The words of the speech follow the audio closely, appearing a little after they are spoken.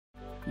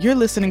You're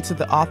listening to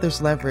The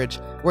Author's Leverage,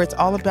 where it's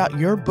all about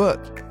your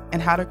book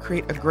and how to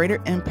create a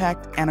greater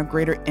impact and a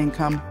greater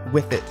income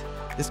with it.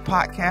 This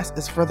podcast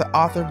is for the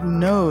author who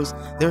knows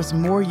there's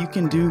more you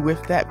can do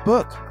with that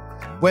book.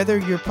 Whether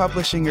you're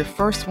publishing your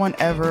first one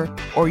ever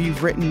or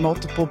you've written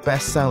multiple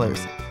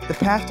bestsellers, the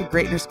path to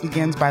greatness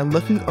begins by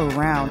looking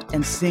around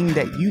and seeing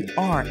that you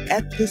are,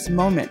 at this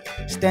moment,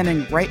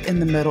 standing right in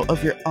the middle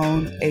of your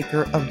own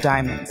acre of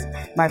diamonds.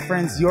 My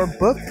friends, your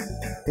book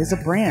is a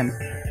brand.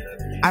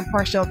 I'm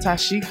Priscilla,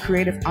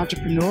 creative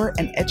entrepreneur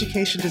and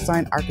education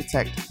design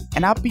architect,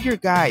 and I'll be your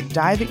guide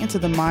diving into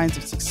the minds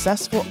of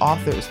successful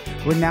authors,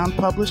 renowned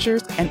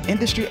publishers, and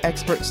industry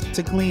experts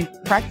to glean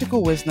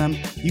practical wisdom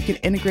you can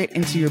integrate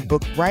into your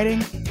book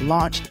writing,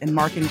 launch, and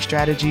marketing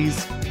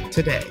strategies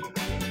today.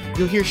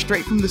 You'll hear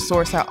straight from the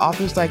source how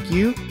authors like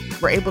you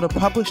were able to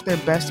publish their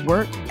best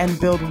work and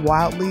build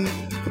wildly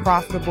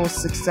profitable,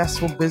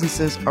 successful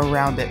businesses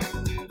around it.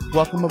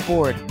 Welcome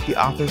aboard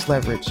The Author's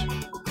Leverage.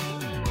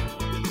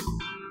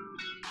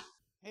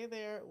 Hey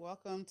there,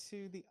 welcome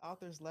to The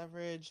Author's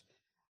Leverage.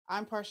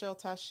 I'm Priscilla,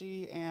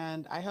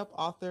 and I help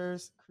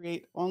authors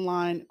create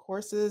online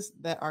courses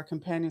that are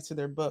companions to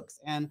their books.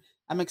 And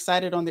I'm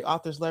excited on The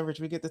Author's Leverage.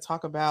 We get to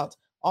talk about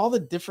all the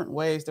different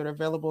ways that are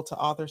available to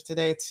authors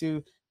today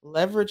to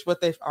leverage what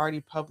they've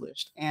already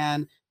published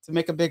and to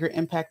make a bigger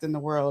impact in the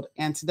world.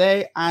 And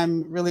today,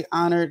 I'm really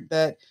honored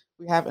that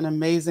we have an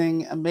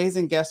amazing,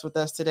 amazing guest with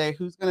us today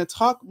who's going to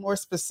talk more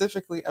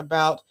specifically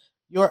about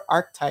your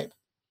archetype.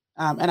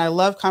 And I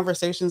love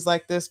conversations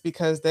like this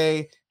because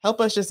they help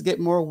us just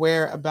get more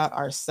aware about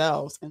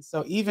ourselves. And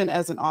so even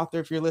as an author,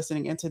 if you're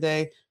listening in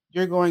today,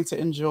 you're going to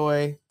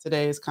enjoy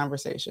today's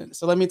conversation.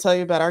 So let me tell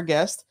you about our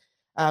guest.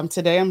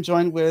 Today, I'm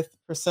joined with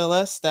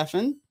Priscilla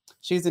Stephan.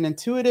 She's an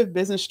intuitive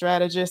business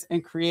strategist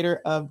and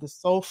creator of the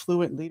Soulful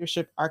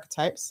leadership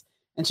archetypes.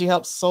 And she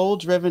helps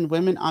soul-driven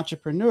women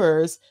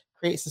entrepreneurs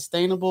create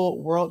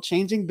sustainable,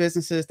 world-changing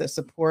businesses that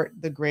support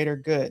the greater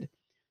good.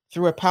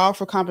 Through a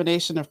powerful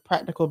combination of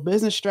practical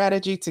business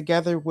strategy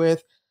together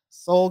with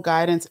soul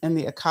guidance and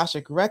the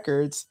Akashic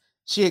records,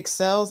 she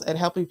excels at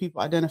helping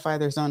people identify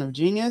their zone of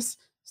genius,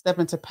 step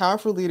into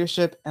powerful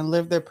leadership, and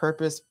live their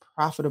purpose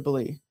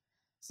profitably.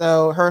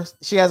 So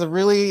she has a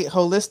really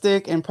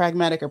holistic and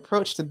pragmatic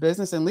approach to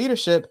business and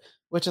leadership,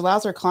 which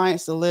allows her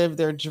clients to live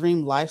their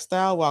dream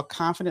lifestyle while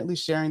confidently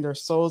sharing their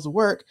soul's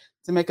work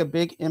to make a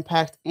big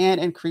impact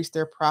and increase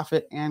their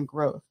profit and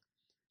growth.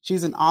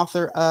 She's an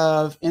author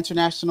of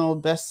international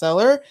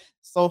bestseller,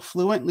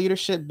 Soulful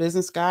Leadership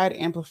Business Guide,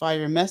 Amplify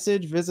Your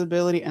Message,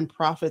 Visibility, and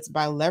Profits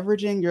by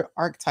Leveraging Your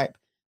Archetype,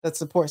 that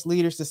supports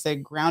leaders to stay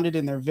grounded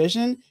in their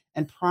vision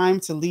and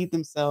primed to lead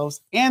themselves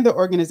and their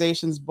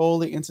organizations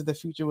boldly into the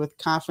future with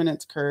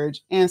confidence,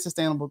 courage, and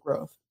sustainable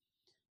growth.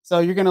 So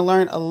you're going to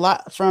learn a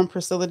lot from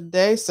Priscilla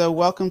today. So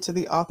welcome to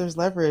the Author's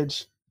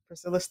Leverage.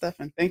 Priscilla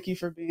Stephan, thank you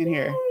for being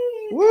here.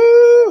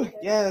 Woo!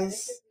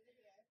 Yes.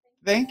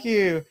 Thank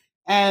you.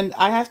 And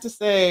I have to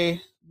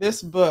say,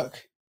 this book,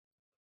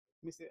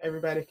 let me see,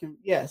 everybody can,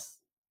 yes,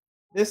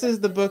 this is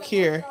the book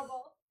here.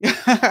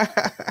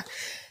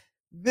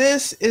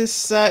 This is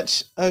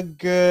such a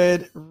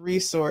good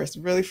resource,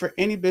 really, for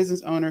any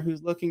business owner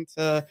who's looking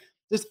to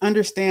just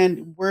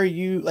understand where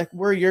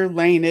your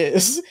lane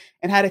is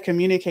and how to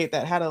communicate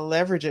that, how to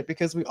leverage it,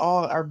 because we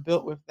all are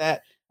built with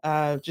that,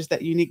 just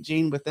that unique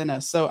gene within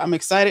us. So I'm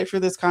excited for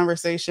this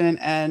conversation,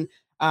 and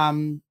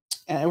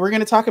we're going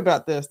to talk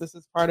about this. This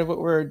is part of what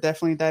we're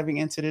definitely diving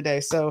into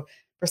today. So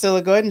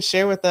Priscilla, go ahead and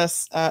share with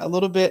us a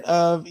little bit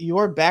of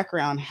your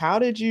background. How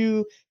did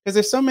you, because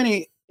there's so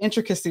many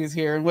intricacies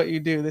here in what you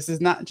do. This is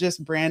not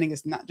just branding.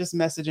 It's not just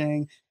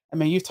messaging. I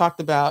mean, you've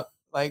talked about,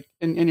 like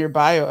in your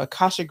bio,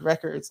 Akashic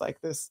records, like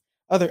this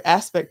other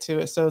aspect to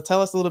it. So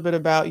tell us a little bit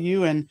about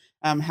you and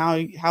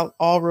how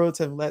all roads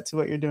have led to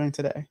what you're doing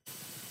today.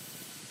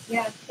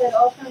 Yes, it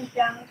all comes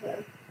down to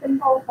a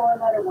simple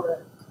 4-letter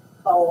word,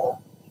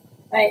 soul.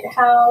 Right?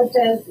 How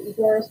does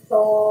your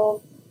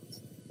soul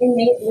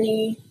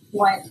innately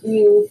want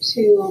you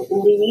to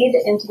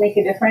lead and to make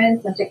a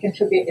difference and to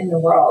contribute in the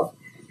world?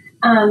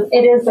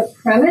 It is the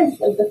premise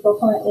of the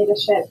Soulful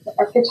Leadership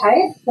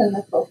archetypes and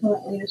the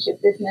Soulful Leadership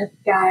Business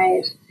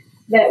Guide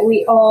that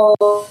we all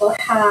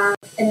have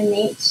an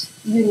innate,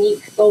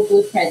 unique soul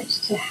blueprint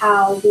to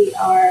how we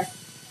are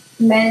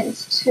meant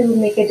to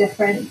make a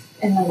difference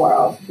in the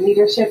world.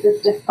 Leadership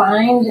is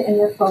defined in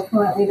the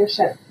Soulful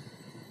Leadership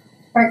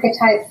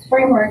archetypes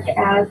framework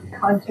as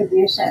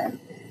contribution,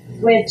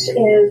 which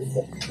is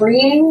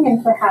freeing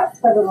and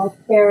perhaps a little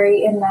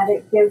scary in that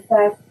it gives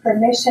us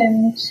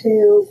permission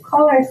to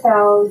call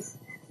ourselves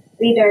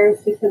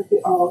leaders because we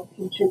all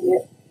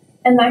contribute.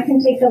 And that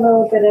can take a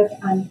little bit of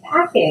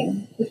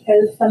unpacking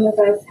because some of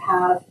us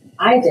have,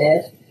 I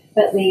did,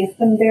 at least,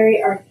 some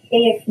very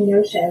archaic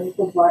notions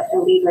of what a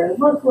leader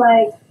looked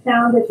like,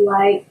 sounded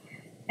like,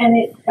 and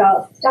it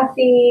felt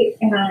stuffy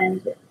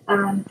and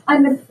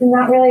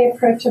not really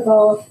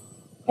approachable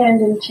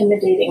and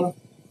intimidating.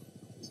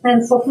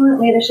 And Soulful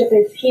Leadership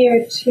is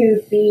here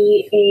to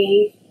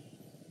be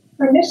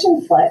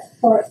permission slip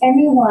for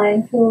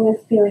anyone who is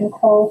feeling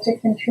called to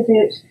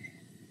contribute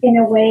in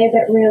a way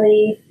that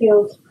really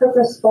feels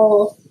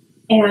purposeful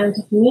and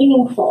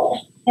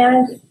meaningful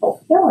and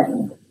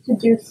fulfilling to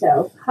do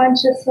so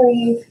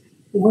consciously,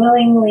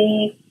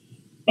 willingly,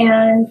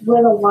 and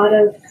with a lot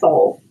of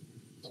soul.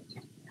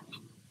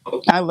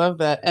 I love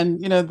that. And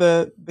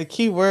the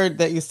key word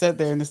that you said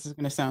there, and this is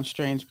going to sound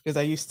strange because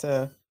I used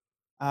to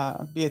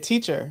be a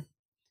teacher.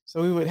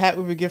 So we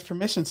would give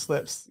permission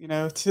slips, to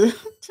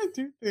to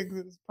do things.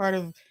 It was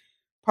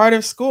part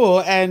of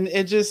school, and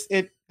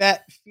it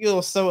that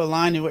feels so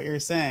aligned to what you're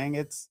saying.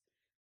 It's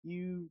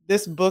you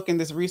this book and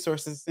this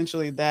resource is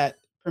essentially that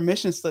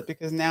permission slip,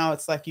 because now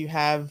it's like you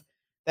have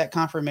that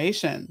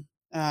confirmation,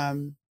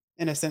 in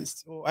a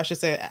sense, well, I should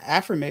say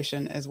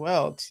affirmation as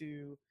well,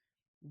 to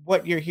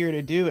what you're here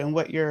to do and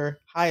what your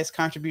highest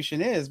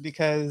contribution is,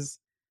 because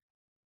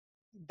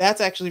that's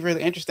actually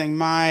really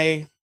interesting.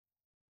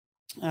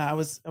 I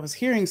was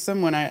hearing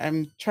someone,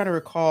 I'm trying to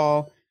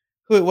recall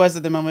who it was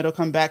at the moment. It'll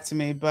come back to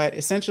me, but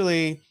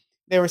essentially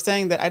they were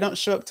saying that I don't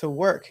show up to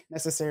work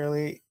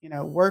necessarily.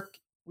 Work,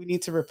 we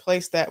need to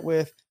replace that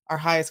with our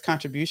highest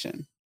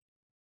contribution,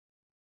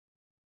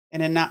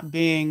 and it not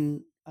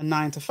being a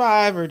 9 to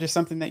 5 or just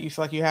something that you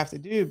feel like you have to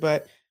do,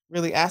 but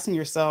really asking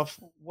yourself,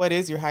 what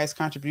is your highest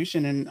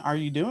contribution, and are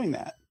you doing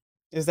that?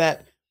 Is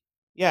that,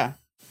 yeah.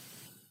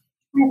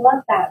 I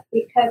love that,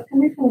 because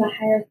coming from the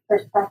highest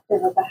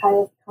perspective of the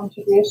highest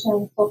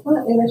contribution,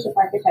 Soulful Leadership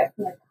Archetype,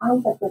 from the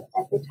concept of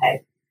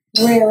archetype,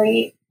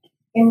 really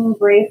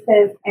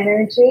embraces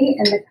energy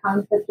and the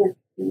concept of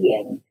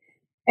being.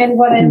 And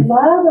what I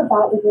love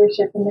about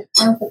leadership and the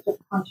concept of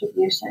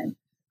contribution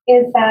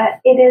is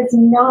that it is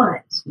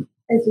not,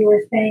 as you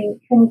were saying,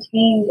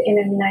 contained in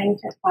a 9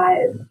 to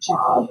 5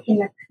 job,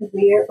 in a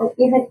career, or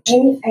even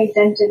any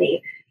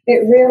identity.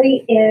 It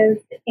really is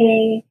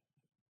a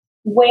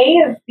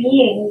way of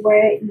being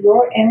where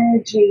your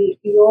energy,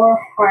 your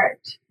heart,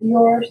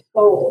 your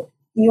soul,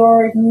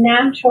 your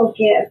natural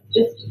gift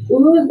just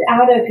ooze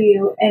out of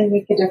you and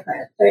make a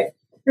difference. Right?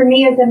 For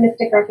me, as a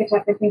mystic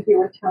architect, I think you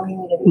were telling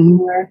me that when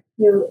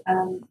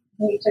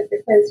you took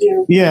the quiz,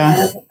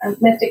 as a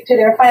mystic too.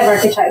 There are 5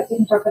 archetypes. We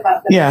can talk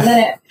about them in a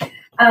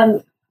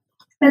minute.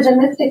 As a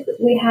mystic,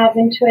 we have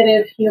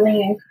intuitive,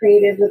 healing, and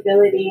creative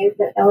abilities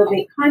that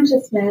elevate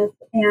consciousness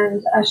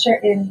and usher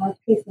in more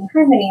peace and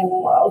harmony in the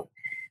world.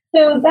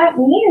 So that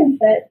means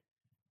that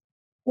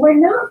we're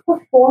not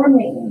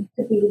performing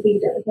to be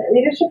leaders.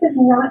 Leadership is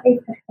not a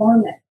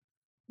performance.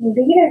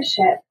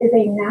 Leadership is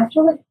a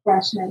natural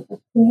expression of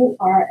who you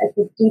are at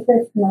the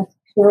deepest, most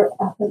pure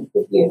essence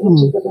of you,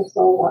 which is at the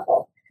soul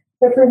level.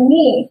 So for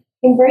me,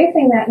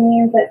 embracing that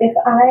means that if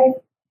I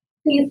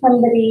see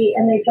somebody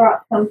and they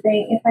drop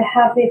something, if I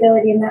have the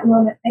ability in that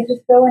moment, I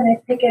just go and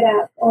I pick it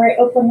up, or I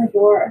open the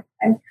door.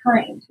 I'm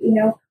kind,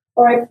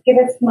 or I give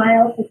a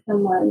smile to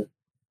someone,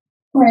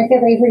 or I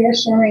give a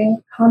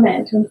reassuring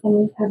comment when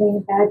someone's having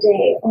a bad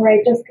day, or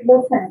I just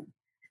listen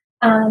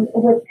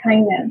with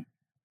kindness.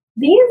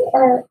 These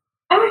are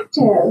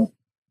active,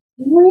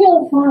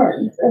 real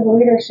forms of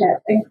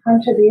leadership and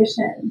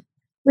contribution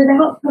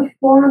without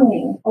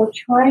performing or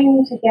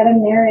trying to get a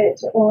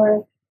merit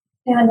or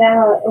stand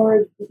out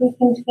or be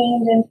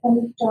contained in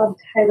some job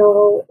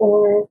title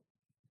or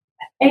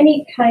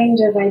any kind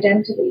of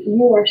identity.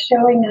 You are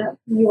showing up,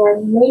 you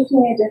are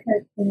making a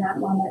difference in that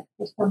moment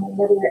for someone,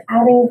 whether you're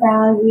adding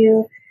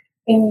value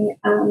in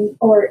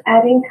or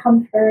adding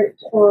comfort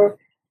or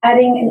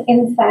adding an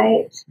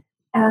insight.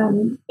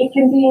 It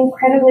can be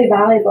incredibly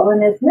valuable.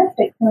 And as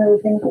mystics, one of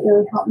the things that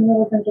really helped me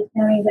was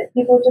understanding that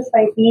people, just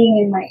by being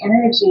in my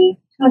energy,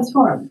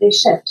 transform, they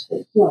shift,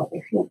 they feel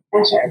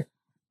better.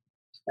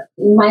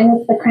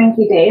 Minus the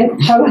cranky days,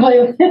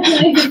 probably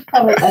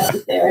best to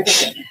stay away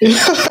from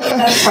it.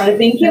 That's part of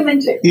being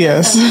human too.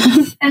 Yes.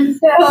 And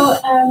so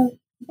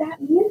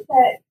that means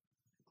that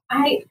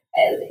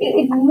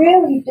it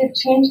really did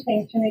change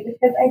things for me,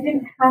 because I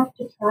didn't have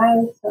to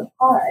try so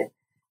hard.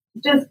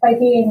 Just by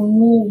being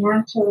me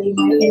naturally,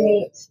 my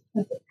innate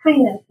sense of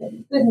kindness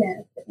and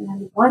goodness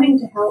and wanting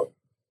to help,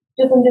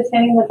 just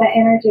understanding what that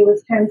energy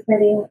was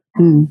transmitting.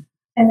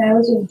 And I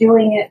was just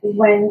doing it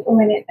when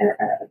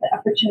the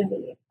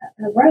opportunity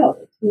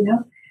arose,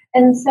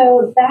 And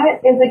so that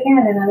is,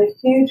 again, another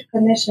huge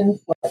permission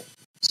slip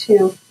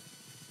to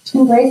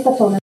embrace the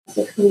fullness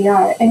of who we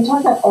are. And talk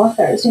about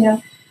authors,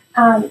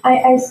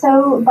 I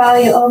so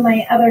value all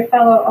my other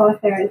fellow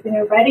authors.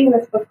 Writing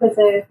this book was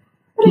a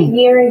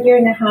year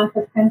and a half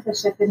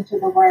apprenticeship into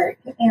the work.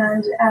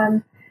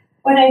 And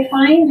what I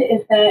find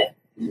is that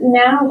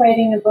now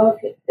writing a book,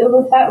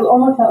 that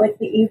almost felt like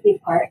the easy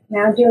part.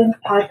 Now doing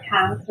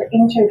podcasts or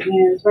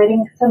interviews,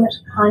 writing so much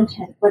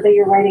content, whether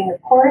you're writing a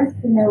course,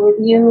 with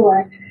you,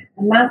 or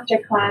a master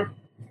class,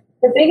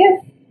 the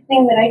biggest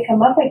thing that I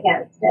come up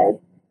against is,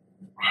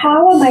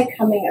 how am I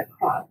coming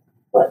across?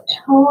 What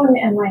tone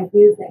am I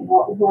using?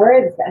 What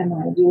words am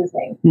I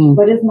using?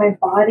 What is my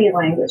body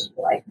language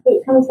like? So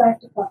it comes back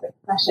to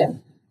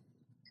self-expression.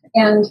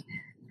 And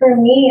for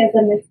me as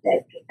a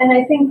mystic, and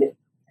I think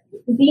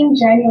being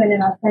genuine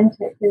and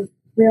authentic is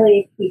really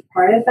a key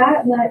part of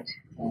that. And that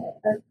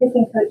a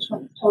speaking coach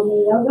once told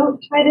me,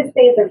 don't try to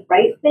say the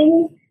right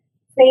thing,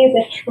 say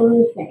the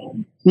true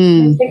thing.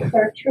 Mystics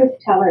are truth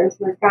tellers,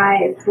 we're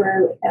guides,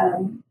 we're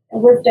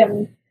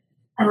wisdom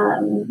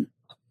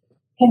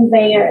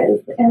conveyors.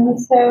 And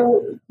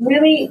so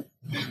really,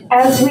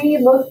 as we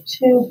look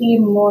to be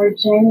more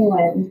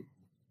genuine,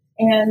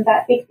 and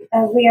that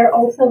we are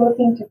also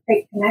looking to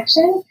create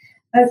connection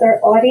as our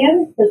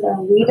audience, as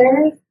our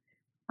readers,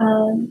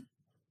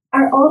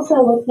 are also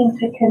looking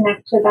to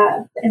connect with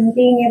us and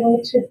being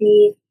able to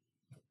be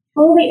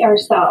fully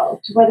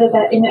ourselves, whether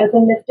that as a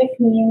mystic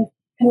means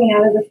coming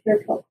out of the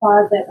spiritual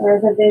closet, or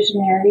as a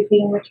visionary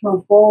being much more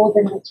bold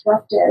and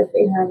disruptive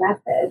in your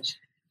message,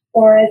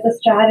 or as a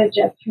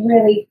strategist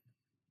really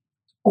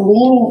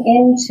leaning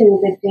into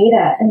the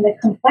data and the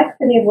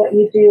complexity of what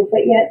you do,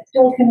 but yet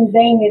still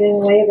conveying it in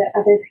a way that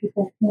other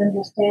people can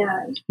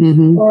understand.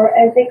 Or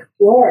as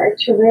explorer,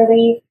 to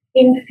really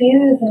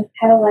infuse and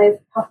catalyze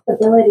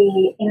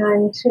possibility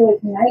and to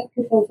ignite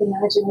people's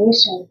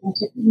imaginations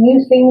into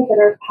new things that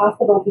are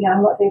possible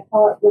beyond what they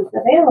thought was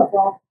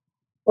available.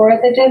 Or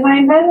the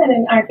divine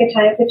feminine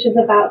archetype, which is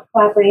about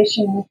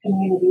collaboration and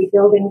community,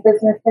 building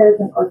businesses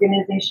and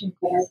organizations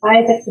that are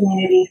by the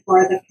community,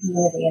 for the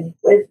community, and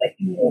with the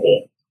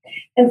community.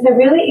 And so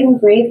really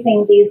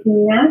embracing these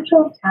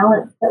natural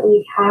talents that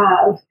we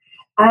have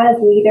as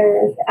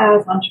leaders,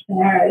 as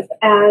entrepreneurs,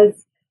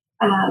 as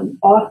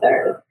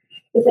authors.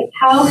 It's like,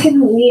 how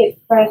can we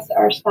express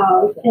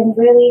ourselves and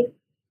really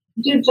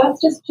do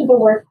justice to the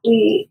work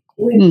we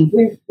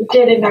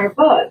did in our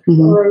book,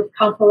 or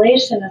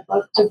compilation of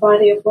books, or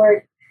body of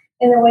work,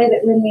 in a way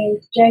that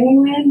remains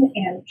genuine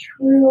and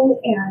true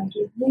and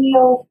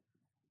real,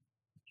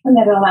 and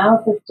that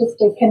allows us to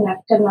stay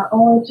connected not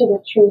only to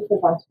the truth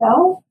of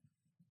ourselves,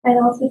 and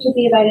also to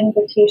be that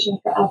invitation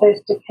for others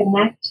to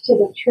connect to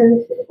the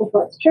truth of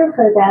what's true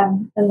for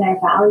them and their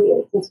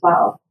values as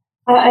well.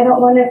 I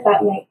don't wonder if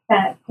that makes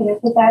sense,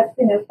 because that,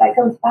 that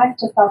goes back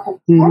to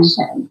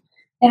self-expression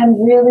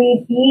and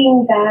really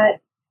being that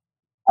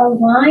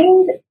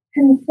aligned,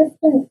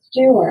 consistent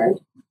steward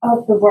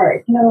of the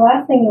work. The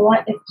last thing you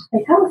want is to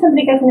say, how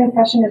somebody gets an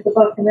impression of the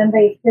book and then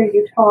they hear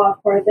you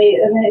talk, and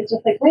then it's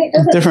just like, wait, it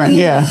doesn't seem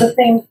like the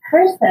same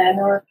person,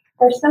 or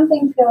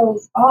something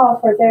feels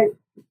off, or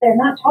they're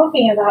not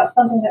talking about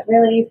something that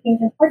really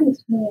seems important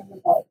to me in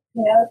the book.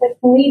 It's like,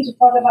 for me to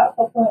talk about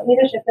fulfillment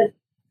leadership is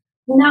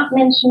not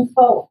mention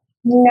soul,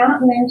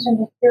 not mention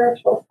the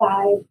spiritual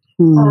side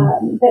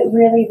that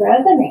really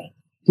resonates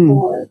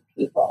for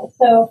people.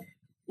 So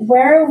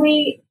where are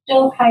we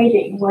still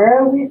hiding? Where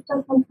are we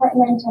still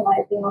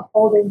compartmentalizing or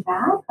holding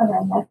back on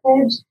our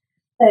message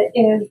that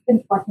is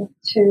important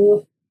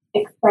to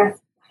express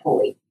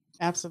fully?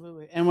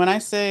 Absolutely. And when I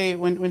say,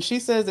 when she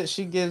says that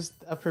she gives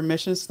a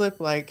permission slip,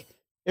 like,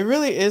 it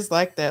really is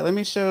like that. Let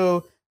me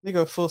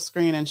go full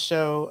screen and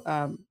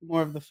show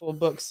more of the full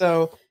book.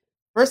 So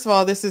first of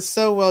all, this is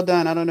so well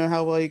done. I don't know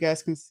how well you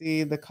guys can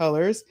see the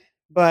colors,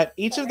 but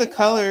each of the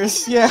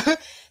colors,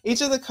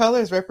 each of the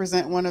colors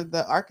represent one of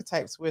the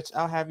archetypes, which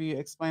I'll have you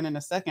explain in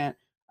a second.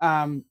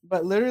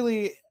 But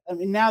literally, I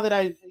mean, now that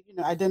I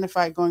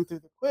identified going through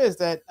the quiz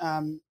that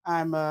I'm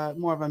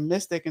more of a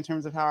mystic in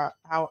terms of how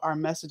our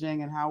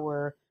messaging and how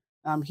we're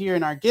here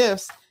in our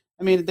gifts.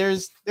 I mean,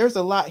 there's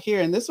a lot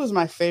here, and this was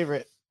my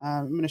favorite.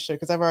 I'm going to show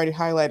because I've already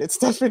highlighted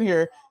stuff in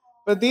here,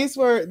 but these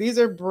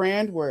are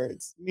brand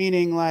words,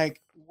 meaning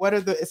like, what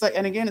are the? It's like,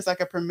 and again, it's like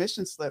a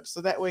permission slip,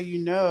 so that way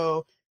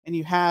and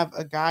you have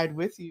a guide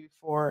with you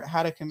for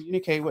how to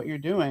communicate what you're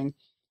doing.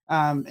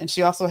 And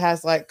she also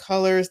has like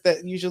colors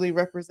that usually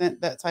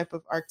represent that type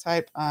of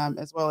archetype,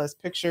 as well as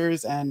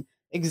pictures and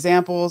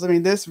examples. I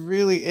mean, this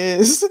really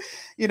is,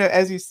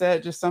 as you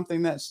said, just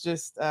something that's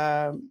just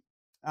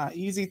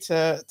easy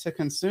to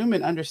consume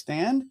and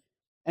understand.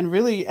 And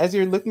really, as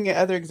you're looking at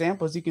other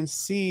examples, you can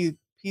see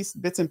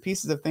bits and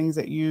pieces of things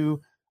that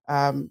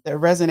that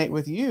resonate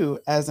with you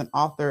as an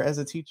author, as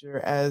a teacher,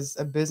 as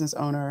a business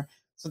owner.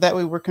 So that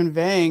way we're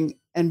conveying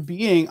and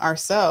being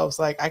ourselves.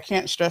 Like, I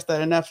can't stress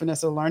that enough. And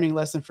it's a learning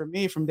lesson for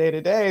me from day to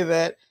day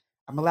that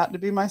I'm allowed to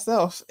be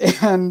myself.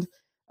 And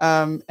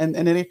then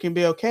it can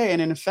be okay.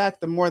 And in fact,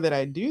 the more that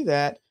I do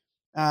that,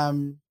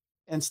 um,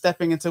 and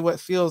stepping into what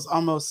feels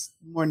almost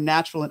more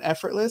natural and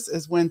effortless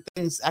is when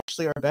things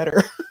actually are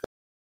better.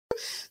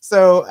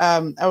 So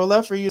I would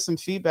love for you some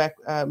feedback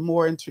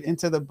more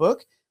into the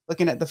book,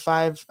 looking at the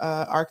five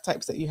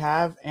archetypes that you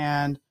have,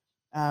 and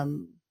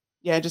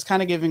just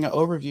kind of giving an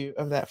overview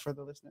of that for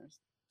the listeners.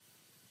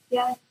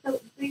 Yeah, so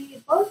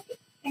the book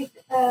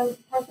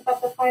talks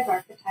about the five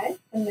archetypes: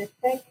 the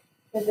mystic,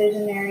 the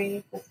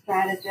visionary, the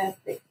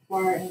strategist, the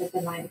explorer, and the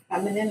divine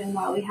feminine. And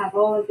while we have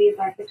all of these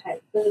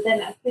archetypes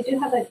within us, we do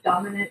have a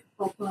dominant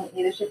fulfillment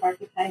leadership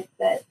archetype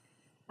that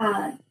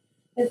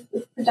is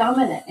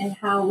predominant in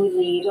how we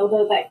lead,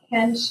 although that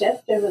can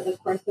shift over the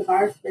course of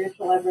our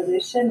spiritual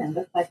evolution and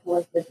the cycle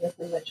of business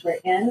in which we're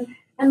in.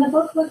 And the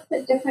book looks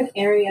at different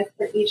areas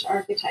for each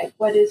archetype.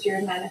 What is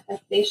your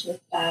manifestation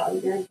style,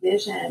 your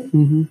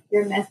vision,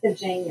 your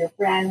messaging, your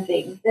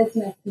branding,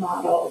 business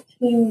model,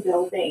 team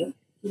building,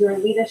 your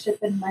leadership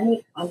and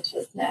money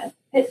consciousness,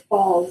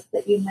 pitfalls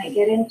that you might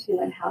get into,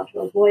 and how to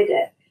avoid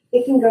it.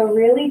 It can go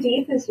really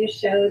deep, as you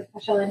showed,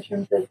 Michelle, in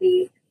terms of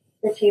the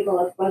table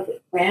of both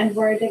brand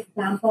word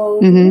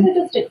examples. Mm-hmm. These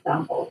are just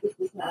examples. This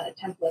is not a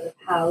template of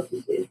how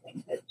to do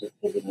things. It's just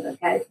giving you a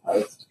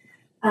guidepost.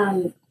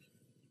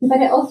 But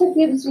it also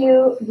gives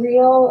you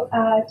real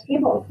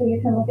tables, so you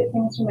can look at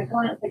things from a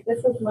glance. Like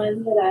this is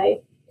one that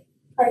I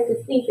hard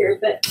to see here,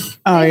 but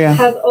it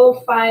has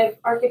all 5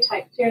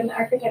 archetypes here, and the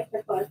archetypes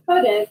are color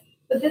coded.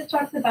 But this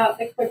talks about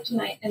the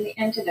kryptonite and the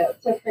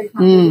antidote. So, for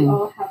example, we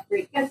all have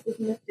great gifts as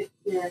mystics.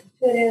 We are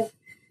intuitive,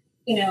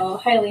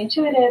 highly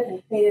intuitive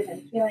and creative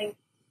and healing,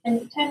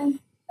 and 10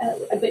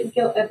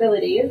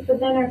 abilities. But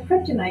then our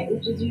kryptonite,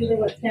 which is usually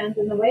what stands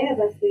in the way of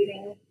us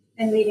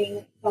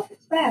leading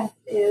self-expressed,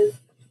 is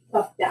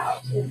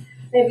self-doubt. And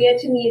I've yet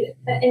to meet,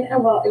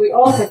 well, we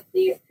all have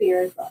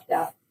fear and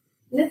self-doubt.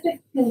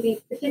 Mystics can be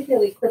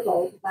particularly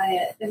crippled by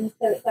it, and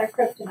so it's our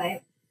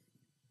kryptonite.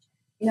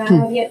 I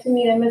have yet to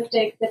meet a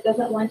mystic that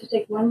doesn't want to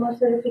take one more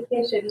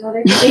certification in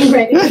order to be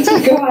ready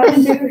to go out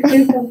and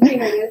do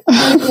something,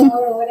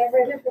 or whatever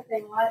it is that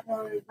they want,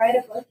 or write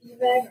a book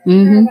even, or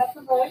hear about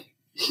the book.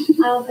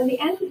 And the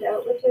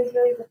antidote, which is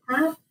really the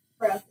path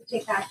for us to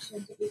take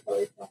action, to be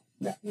fully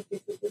self-expressed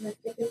with the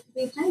mystic, is to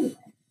be genuine.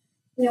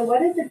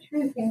 What is the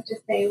true thing to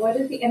say? What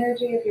is the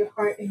energy of your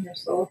heart and your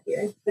soul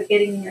here? So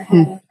getting in your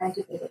head and trying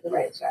to think of the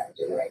right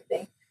strategy, the right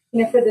thing.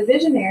 For the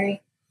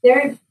visionary,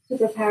 their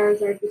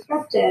superpowers are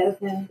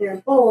disruptive and they're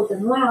bold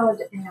and loud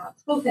and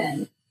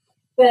outspoken.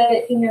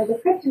 But,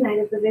 the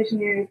kryptonite of the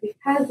visionary,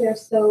 because they're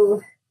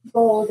so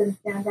bold and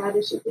stand out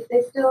issues, but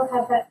they still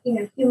have that,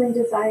 human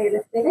desire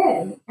to fit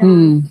in.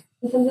 And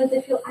sometimes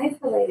they feel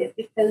isolated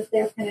because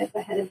they're kind of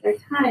ahead of their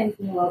times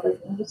and the world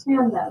doesn't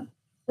understand them.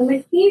 And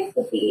the key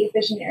for the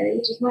visionary,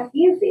 which is not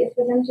easy, is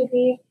for them to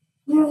be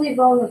really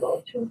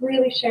vulnerable, to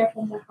really share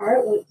from the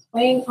heart what's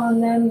weighing on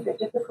them, the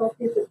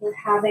difficulties that they're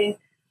having,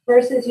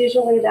 versus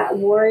usually that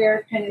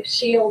warrior kind of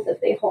shield that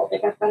they hold.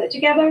 Like, I've got it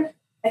together,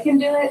 I can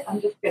do it,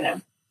 I'm just going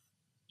to,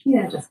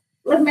 just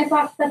live my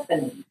thoughts up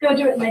and go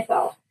do it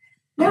myself.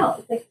 No,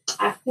 it's like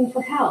asking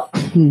for help,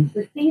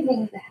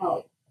 receiving the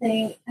help,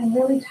 saying, I'm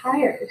really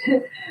tired.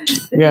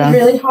 This is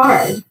really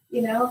hard,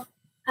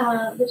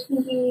 which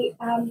can be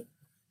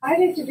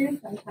harder to do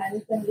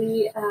sometimes than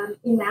we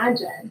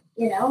imagine,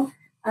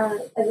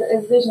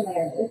 as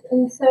visionaries.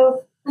 And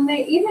so, and there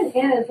even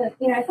is, I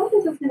thought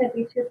this was going to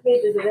be 2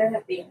 pages, but there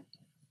ended up being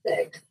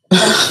 6.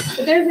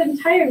 But there's an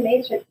entire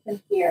matrix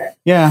in here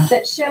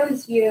that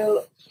shows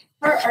you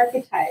per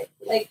archetype,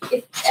 like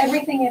it's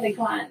everything at a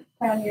glance,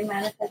 from your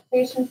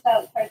manifestation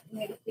style. It starts for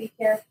me to see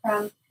here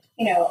from,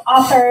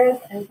 authors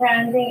and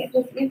branding. It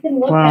just, you can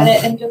look at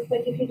it and just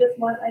like, if you just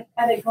want like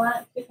at a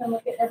glance, you can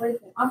look at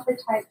everything, author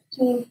type,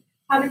 team,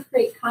 how to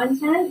create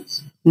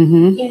content,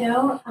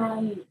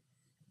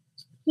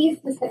 keys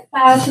to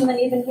success, and then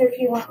even here, if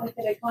you want to look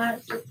at a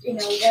glance, just,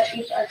 what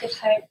each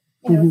archetype,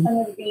 some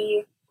of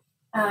the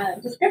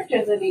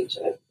descriptors of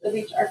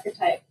each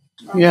archetype.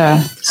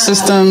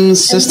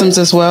 Systems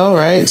as well,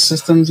 right?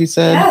 Systems, you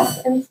said.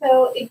 Yes, and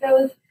so it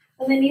goes,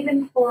 and then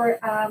even for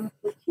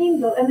team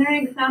build, and there are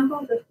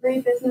examples of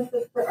 3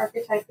 businesses per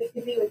archetype. It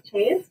could be with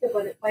taste of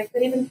what it's like,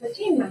 but even for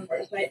team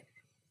members, right?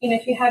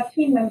 If you have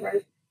team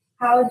members,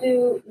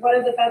 what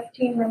are the best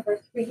team members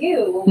for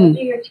you? Well, what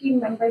do your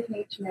team members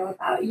need to know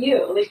about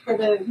you? Like for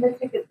the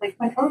mystic, it's like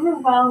when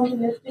overwhelmed,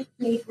 mystics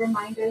need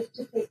reminders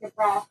to take a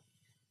breath.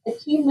 A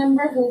team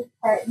member who's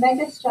part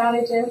mega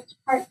strategist,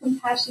 part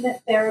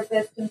compassionate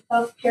therapist, and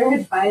self-care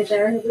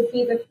advisor, who would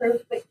be the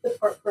perfect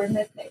support for a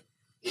mystic.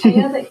 I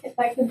know that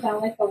can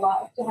sound like a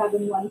lot to have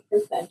in one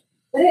person,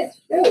 but it's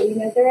true.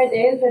 There are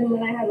days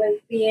when I have a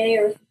VA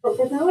or a support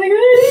person, I'm like, I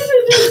need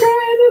to just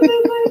cry.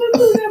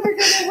 This is never going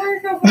to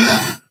work. Oh my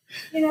God.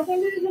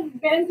 Sometimes just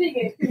venting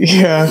it can be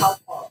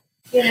helpful.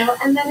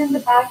 And then in the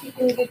back you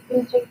can take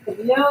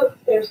some notes.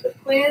 There's the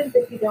quiz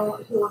if you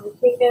want to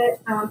take it.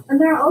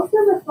 And there are also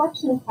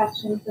reflection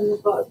questions in the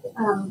book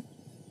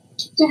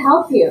to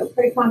help you.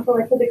 For example,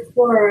 like with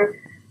Explorer,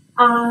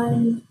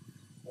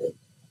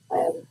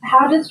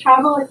 how does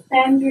travel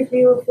expand your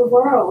view of the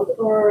world?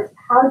 Or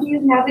how do you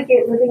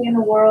navigate living in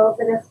a world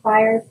that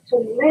aspires to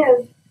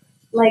live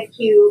like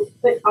you,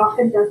 but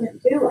often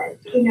doesn't do it?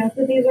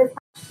 So these are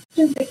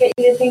questions that get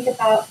you to think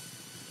about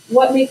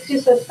what makes you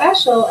so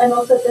special, and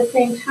also at the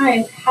same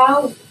time,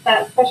 how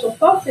that special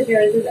sauce of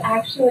yours is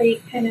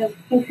actually kind of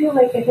can feel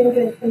like a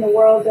hindrance in the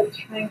world that's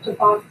trying to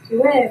box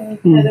you in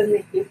instead of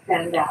make you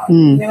stand out.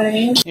 You know what I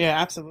mean? Yeah,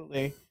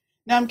 absolutely.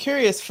 Now I'm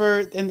curious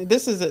and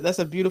that's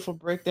a beautiful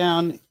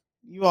breakdown.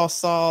 You all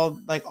saw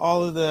like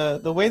all of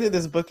the way that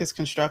this book is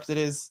constructed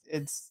it's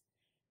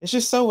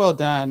just so well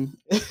done.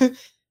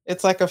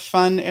 It's like a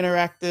fun,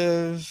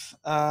 interactive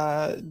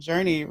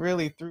journey,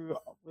 really, through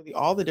really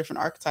all the different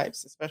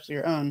archetypes, especially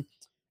your own.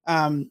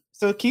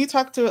 So, can you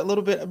talk to a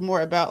little bit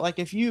more about, like,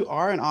 if you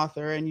are an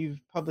author and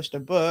you've published a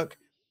book,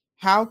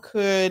 how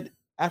could,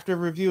 after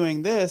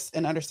reviewing this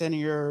and understanding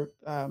your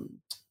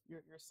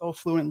soul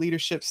fluent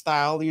leadership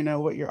style,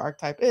 what your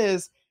archetype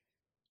is,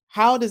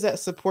 how does that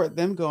support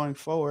them going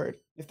forward?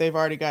 If they've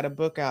already got a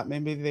book out,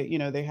 maybe they,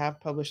 they have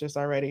published this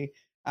already.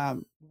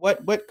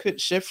 What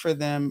could shift for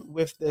them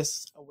with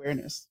this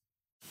awareness?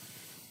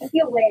 A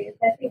few ways.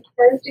 I think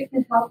first it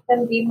can help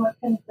them be more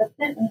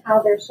consistent in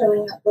how they're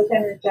showing up both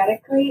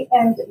energetically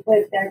and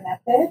with their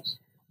message.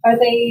 Are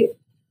they,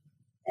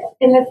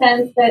 in the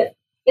sense that,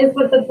 is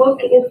what the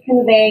book is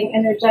conveying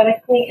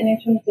energetically and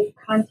in terms of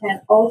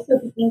content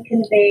also being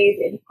conveyed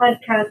in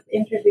podcast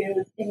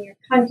interviews, in your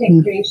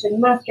content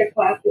creation, master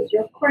classes,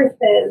 your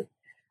courses?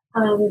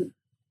 Um,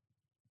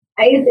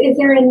 is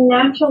there a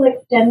natural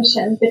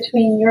extension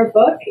between your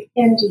book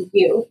and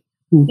you?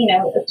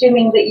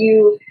 Assuming that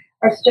you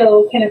are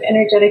still kind of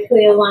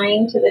energetically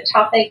aligned to the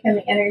topic and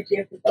the energy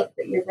of the book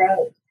that you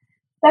wrote.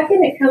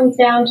 Second, it comes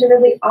down to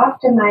really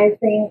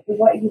optimizing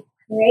what you've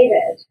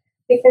created.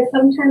 Because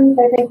sometimes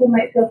I think we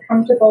might feel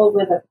comfortable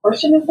with a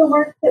portion of the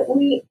work that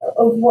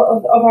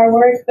of our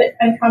work, but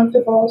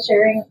uncomfortable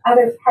sharing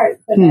other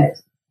parts of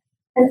it.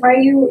 And are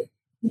you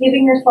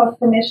giving yourself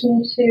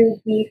permission to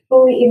be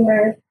fully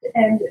immersed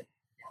and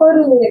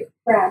totally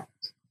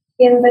expressed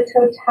in the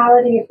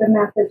totality of the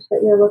message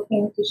that you're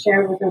looking to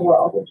share with the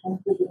world in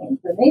terms of the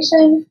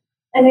information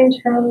and in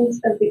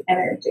terms of the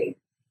energy?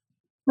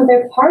 So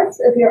there are parts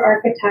of your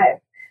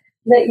archetype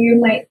that you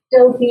might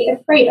still be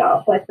afraid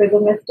of, like for the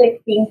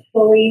mystic being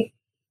fully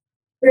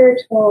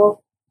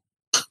spiritual,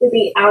 to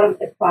be out of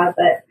the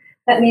closet.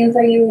 That means,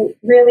 are you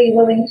really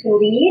willing to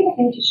lead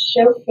and to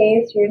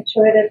showcase your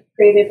intuitive,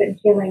 creative, and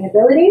healing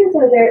abilities,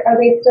 or are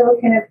they still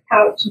kind of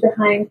couched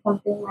behind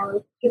something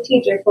more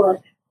strategic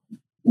or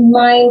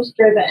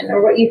mind-driven,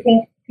 or what you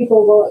think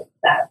people will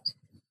accept?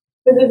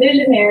 For the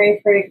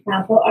visionary, for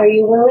example, are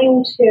you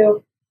willing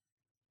to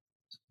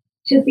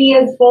be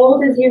as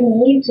bold as you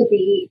need to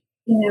be,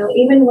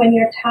 even when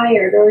you're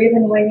tired or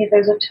even when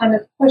there's a ton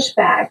of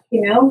pushback,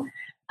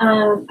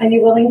 are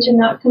you willing to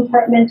not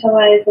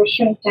compartmentalize or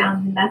shrink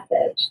down the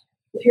message?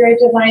 If you're a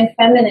divine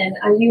feminine,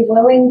 are you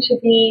willing to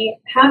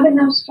have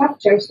enough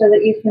structure so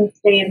that you can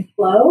stay in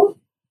flow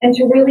and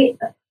to really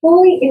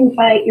fully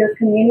invite your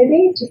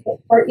community to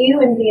support you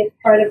and be a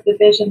part of the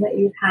vision that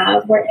you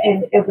have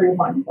wherein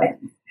everyone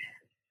wins?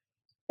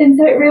 And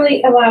so it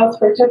really allows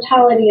for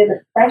totality of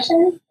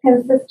expression,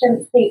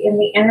 consistency in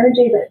the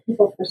energy that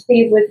people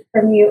perceive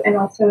from you and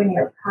also in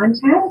your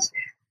content.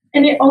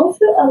 And it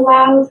also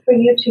allows for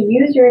you to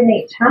use your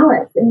innate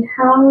talents in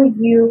how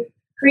you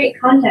create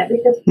content,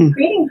 because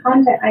creating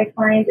content, I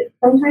find,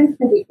 sometimes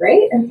can be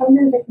great and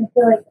sometimes it can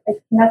feel like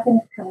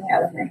nothing's coming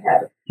out of my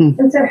head.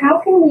 And so how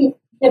can we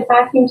get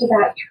back into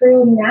that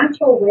true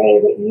natural way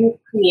that you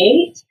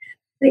create,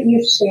 that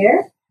you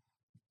share,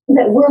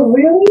 that will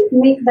really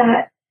make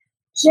that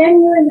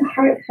genuine,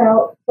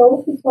 heartfelt,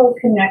 soul-to-soul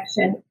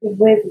connection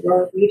with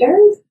your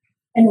readers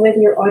and with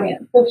your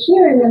audience? So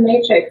here in the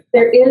Matrix,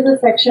 there is a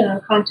section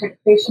on content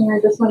creation. I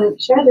just want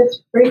to share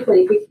this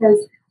briefly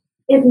because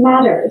it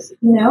matters,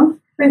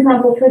 For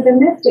example, for the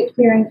mystic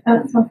here it's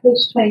on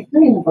page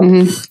 23 in the book,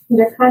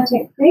 under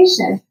content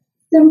creation,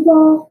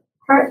 simple,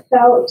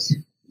 heartfelt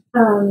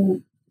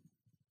content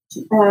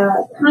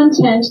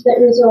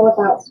that is all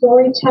about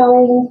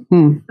storytelling,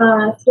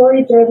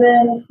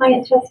 story-driven,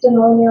 client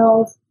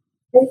testimonials.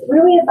 It's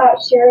really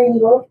about sharing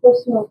your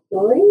personal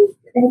stories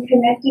and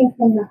connecting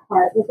from the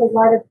heart with a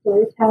lot of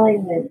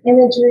storytelling and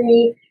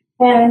imagery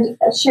and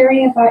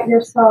sharing about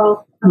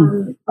yourself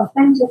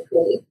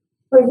authentically.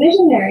 For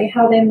visionary,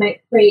 how they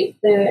might create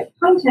the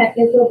content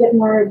is a little bit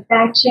more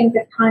batching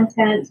the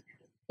content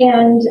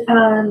and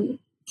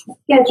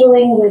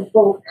scheduling with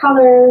bold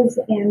colors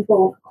and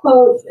bold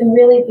quotes and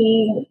really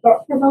being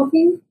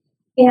thought-provoking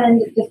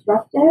and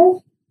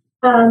disruptive.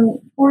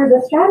 For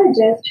the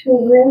strategist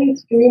who really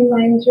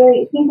streamlines,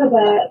 really think of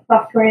a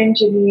software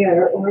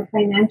engineer or a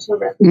financial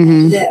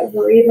representative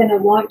or even a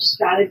launch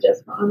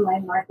strategist for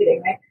online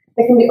marketing, right?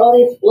 There can be all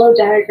these flow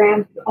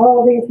diagrams,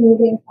 all these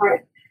moving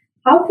parts.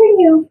 How can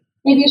you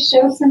maybe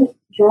show some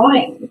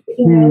drawings,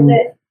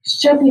 that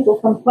show people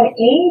from point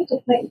A to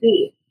point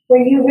B,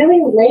 where you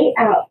really lay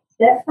out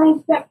step by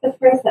step the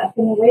process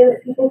in a way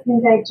that people can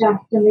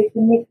digest and they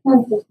can make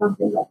sense of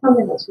something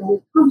that's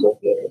really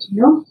complicated,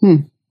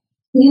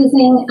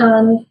 Using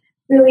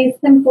really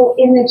simple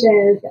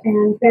images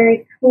and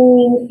very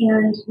clean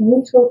and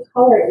neutral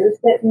colors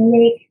that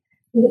make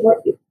the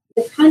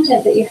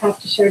content that you have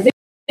to share,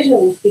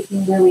 visually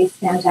speaking, really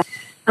stand out.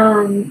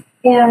 For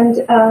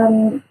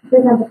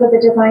example, for the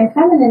divine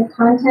feminine,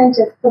 content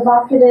is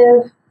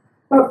provocative,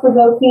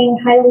 thought-provoking,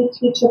 highly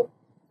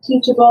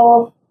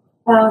teachable,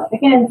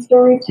 again,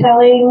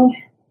 storytelling,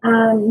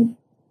 and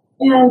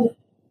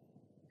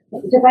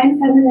divine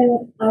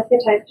feminine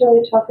archetypes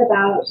really talk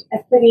about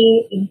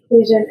equity,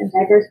 inclusion, and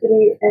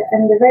diversity,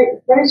 and they're very,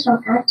 very strong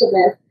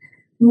activists,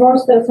 more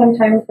so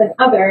sometimes than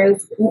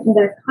others in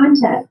their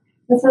content.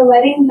 And so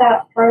letting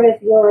that part of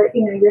your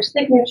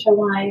signature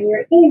line,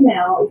 your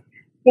emails,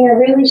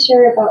 really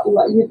share about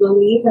what you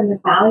believe and the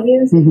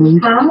values that you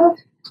have.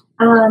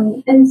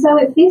 And so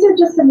these are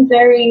just some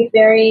very,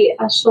 very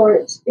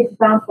short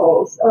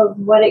examples of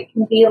what it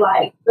can be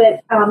like.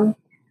 But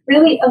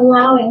really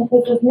allowing,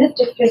 because with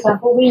mystics, for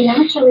example, we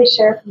naturally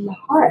share from the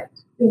heart,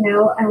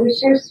 and we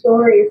share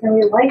stories and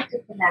we like to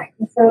connect.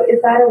 And so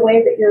is that a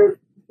way that you're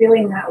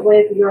doing that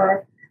with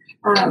your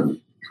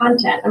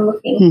content? I'm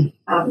looking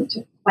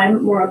to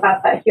find more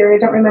about that here. I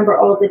don't remember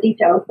all the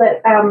details,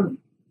 but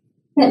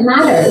it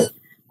matters.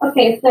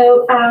 Okay,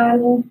 so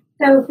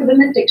for the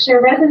mystic,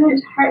 share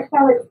resonant,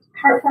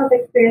 heartfelt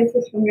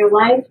experiences from your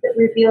life that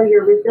reveal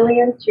your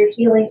resilience, your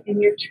healing,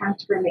 and your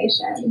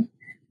transformation.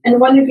 And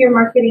one of your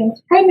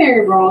marketing's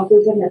primary roles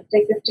as a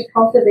mystic is to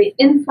cultivate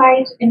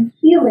insight and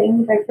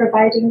healing by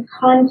providing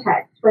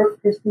context for a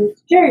person's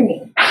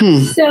journey.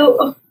 So,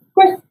 of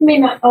course, this may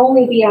not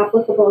only be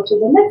applicable to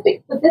the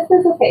mystics, but this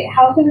is okay.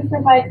 How can we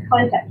provide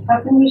context?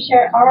 How can we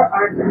share our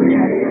art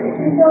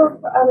and for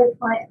other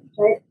clients,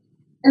 right?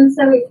 And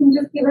so it can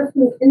just give us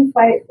some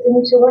insights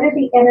into what are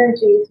the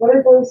energies, what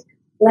are those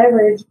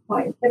leverage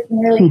points that can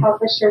really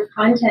help us share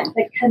content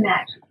that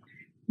connects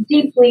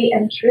deeply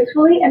and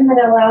truthfully, and that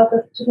allows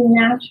us to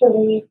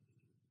naturally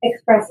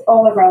express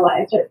all of our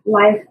lives,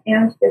 life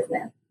and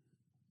business.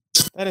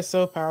 That is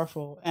so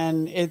powerful.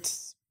 And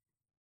it's,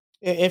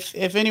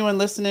 if anyone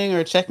listening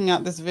or checking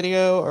out this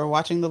video or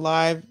watching the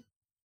live,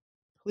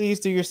 please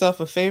do yourself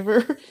a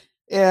favor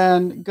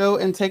and go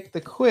and take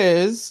the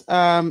quiz,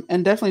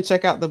 and definitely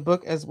check out the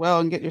book as well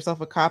and get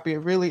yourself a copy. It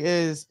really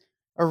is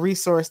a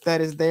resource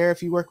that is there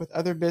if you work with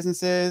other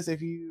businesses,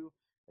 if you,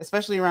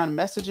 especially around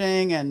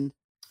messaging and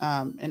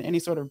any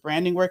sort of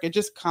branding work. It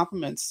just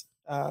complements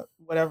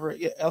whatever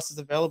else is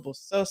available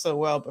so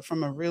well, but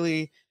from a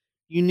really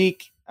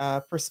unique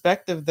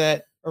perspective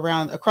that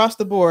around across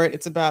the board,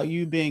 it's about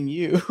you being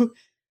you.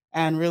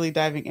 And really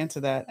diving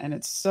into that. And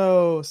it's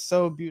so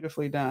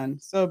beautifully done.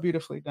 So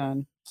beautifully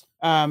done.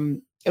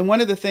 And one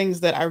of the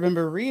things that I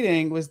remember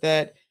reading was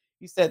that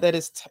you said that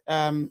it's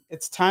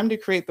time to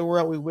create the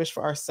world we wish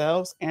for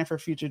ourselves and for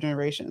future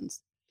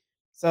generations.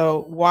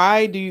 So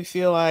why do you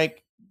feel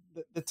like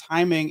the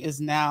timing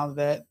is now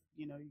that,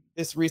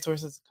 this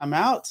resource has come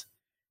out?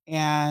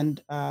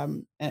 And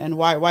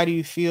why do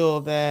you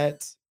feel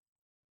that,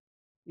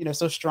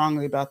 so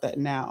strongly about that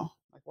now?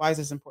 Like, why is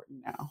this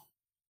important now?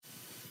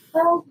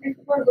 Well, I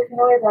suppose we can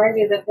always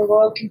argue that the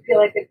world can feel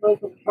like it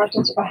goes with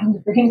projects around the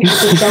brain. I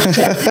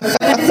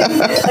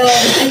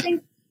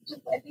think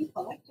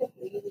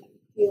collectively we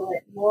feel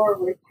it more.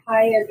 We're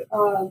tired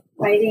of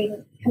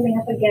fighting, coming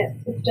up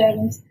against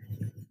systems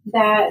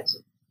that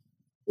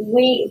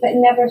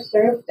never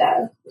served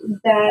us,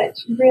 that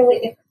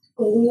really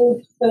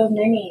exclude so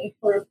many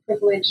for a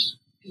privileged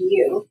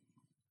view.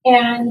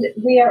 And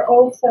we are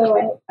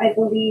also, I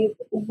believe,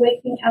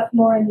 waking up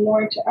more and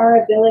more to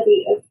our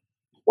ability as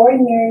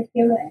ordinary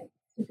humans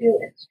to do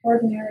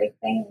extraordinary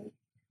things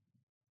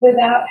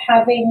without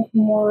having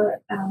more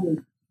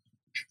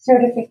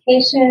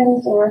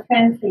certifications or a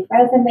fancy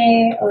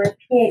resume or a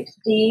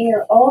PhD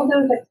or all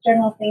those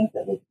external things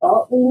that we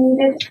thought we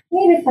needed.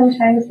 Maybe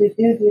sometimes we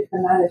do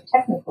some out of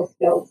technical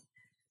skills.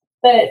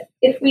 But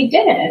if we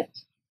didn't,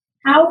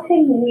 how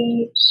can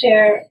we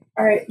share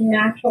our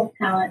natural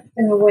talents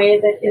in a way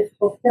that is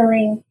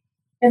fulfilling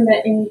and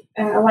that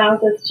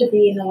allows us to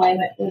be in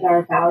alignment with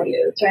our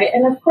values, right?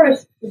 And of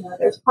course,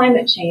 there's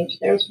climate change,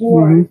 there's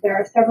wars, there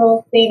are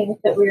several things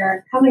that we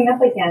are coming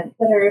up against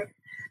that are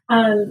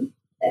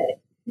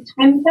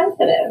time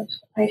sensitive,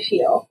 I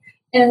feel.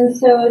 And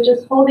so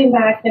just holding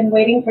back and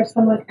waiting for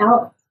someone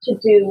else to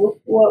do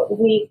what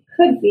we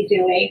could be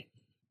doing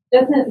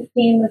doesn't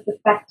seem as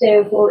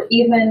effective, or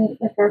even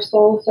if our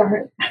souls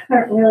aren't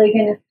really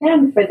going to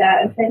stand for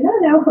that and say,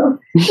 no, come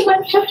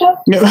on,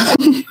 chop. Yeah.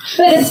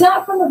 But it's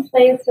not from a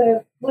place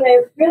of, what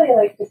I really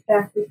like to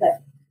stress is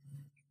that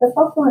the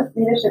Soulful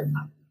Leadership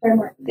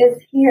Framework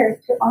is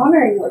here to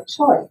honor your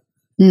choice,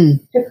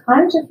 to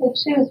consciously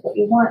choose what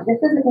you want.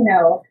 This isn't,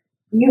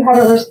 you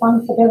have a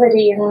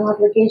responsibility and an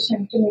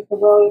obligation to make the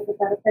world a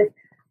better place.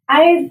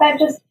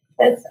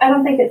 I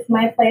don't think it's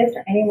my place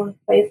or anyone's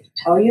place to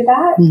tell you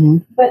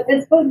that, but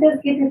this book does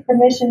give you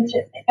permission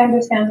to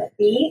understand that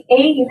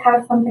you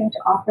have something to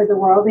offer the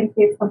world in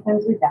case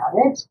sometimes we doubt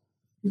it.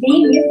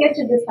 B, you get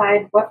to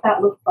decide what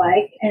that looks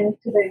like and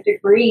to the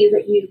degree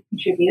that you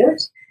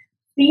contribute.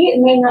 C, it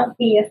may not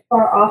be as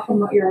far off from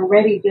what you're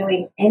already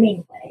doing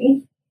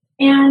anyway.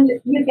 And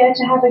you get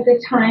to have a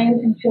good time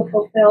and feel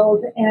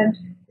fulfilled and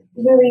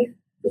really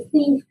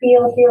see,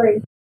 feel,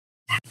 hearing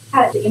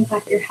the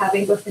impact you're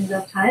having both in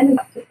real time and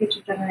to future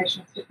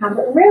generations to come.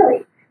 But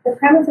really, the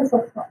premise of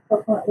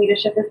Soulful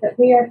Leadership is that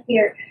we are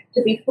here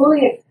to be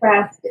fully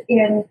expressed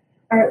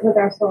with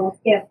our soul's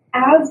gift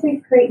as we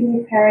create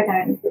new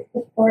paradigms that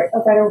support a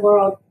better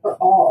world for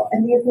all.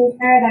 And these new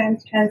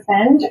paradigms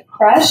transcend,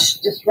 crush,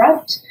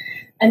 disrupt,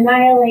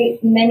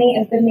 annihilate many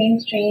of the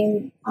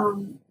mainstream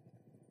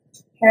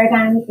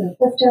paradigms and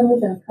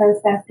systems and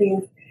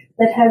processes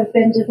that have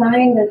been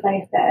designed, as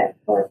I said,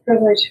 for a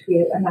privileged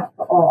few and not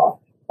for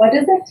all. What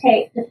does it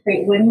take to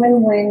create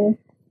win-win-win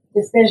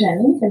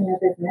decisions in your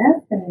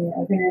business and in your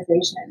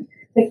organization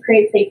that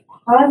creates a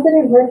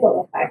positive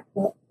ripple effect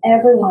for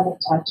everyone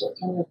it touches,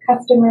 from your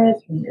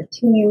customers, from your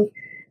team,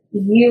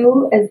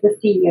 you as the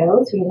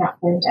CEO, so you're not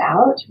burnt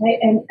out, right?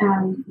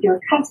 And your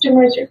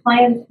customers, your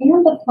clients,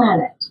 and the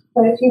planet.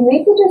 So if you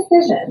make a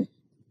decision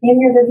in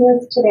your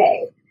business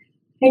today,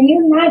 can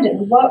you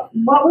imagine what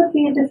would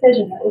be a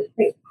decision that would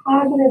create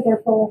positive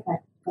ripple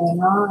effects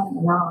going on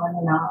and on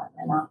and on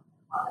and on and on?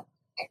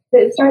 So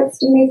it starts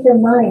to make your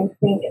mind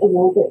think a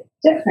little bit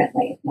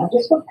differently, not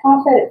just for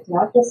profit,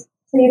 not just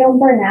so you don't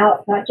burn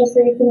out, not just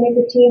so you can make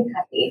the team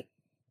happy.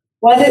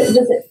 What does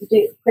it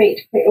do,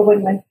 create a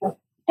win-win for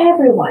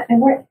everyone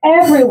and where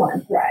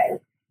everyone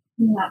thrives,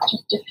 not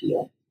just a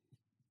few?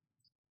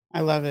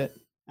 I love it.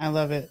 I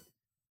love it.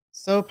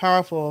 So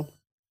powerful.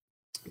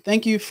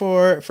 Thank you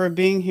for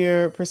being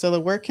here, Priscilla.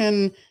 Where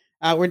can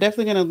we're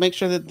definitely going to make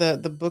sure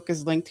that the book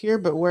is linked here,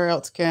 but where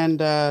else can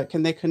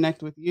they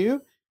connect with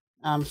you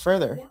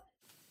further?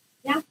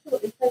 Yeah,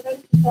 absolutely. So go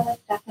to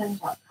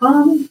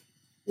priscillastephan.com.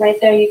 Right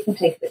there, you can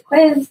take the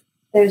quiz.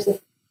 There's a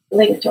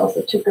link to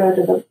also to go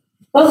to the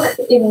book.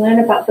 You can learn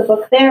about the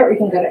book there, or you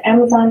can go to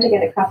Amazon to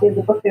get a copy of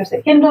the book. There's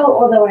a Kindle,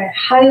 although I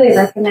highly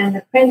recommend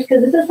the print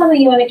because this is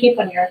something you want to keep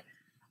on your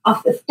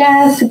office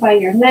desk, by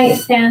your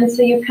nightstand,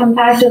 so you come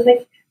back to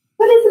like,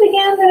 what is it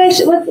again that I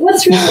should?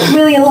 What's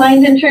really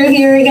aligned and true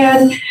here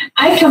again?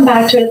 I come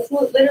back to it. It's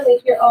literally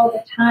here all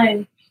the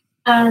time.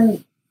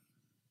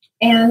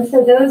 And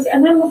so those,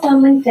 and I'm also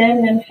on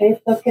LinkedIn and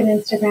Facebook and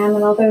Instagram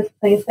and all those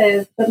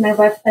places. But my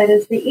website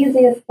is the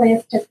easiest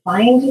place to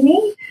find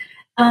me.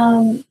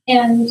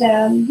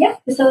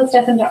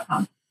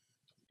 Priscillastephan.com.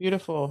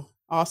 Beautiful.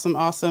 Awesome.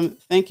 Awesome.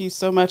 Thank you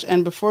so much.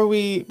 And before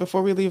we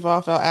leave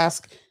off, I'll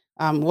ask,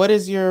 what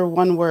is your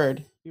one word?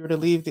 If you were to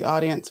leave the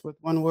audience with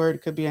one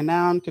word, could be a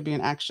noun, could be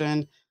an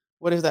action.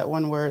 What is that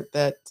one word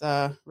that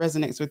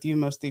resonates with you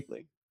most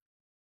deeply?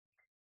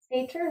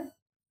 Stay true.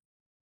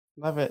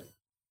 Love it.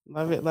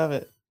 Love it. Love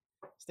it.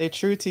 Stay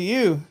true to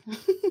you.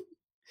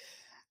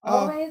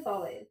 Always,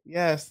 always.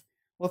 Yes.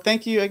 Well,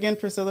 thank you again,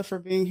 Priscilla, for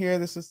being here.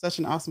 This was such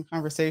an awesome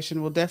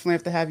conversation. We'll definitely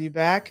have to have you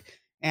back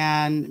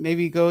and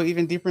maybe go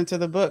even deeper into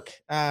the book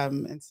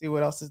and see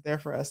what else is there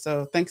for us.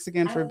 So thanks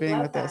again for being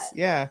with us.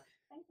 Yeah.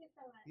 Thank you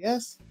so much.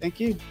 Yes.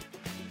 Thank you.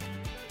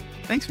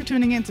 Thanks for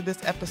tuning in to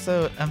this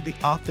episode of The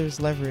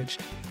Author's Leverage.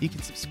 You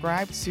can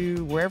subscribe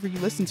to wherever you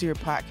listen to your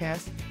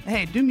podcast. And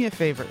hey, do me a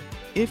favor.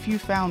 If you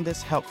found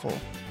this helpful,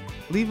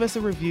 leave us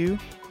a review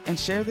and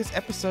share this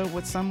episode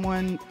with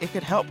someone it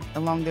could help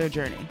along their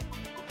journey.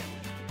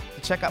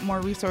 To check out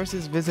more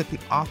resources, visit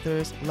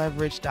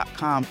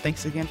theauthorsleverage.com.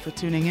 Thanks again for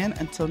tuning in.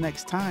 Until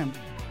next time.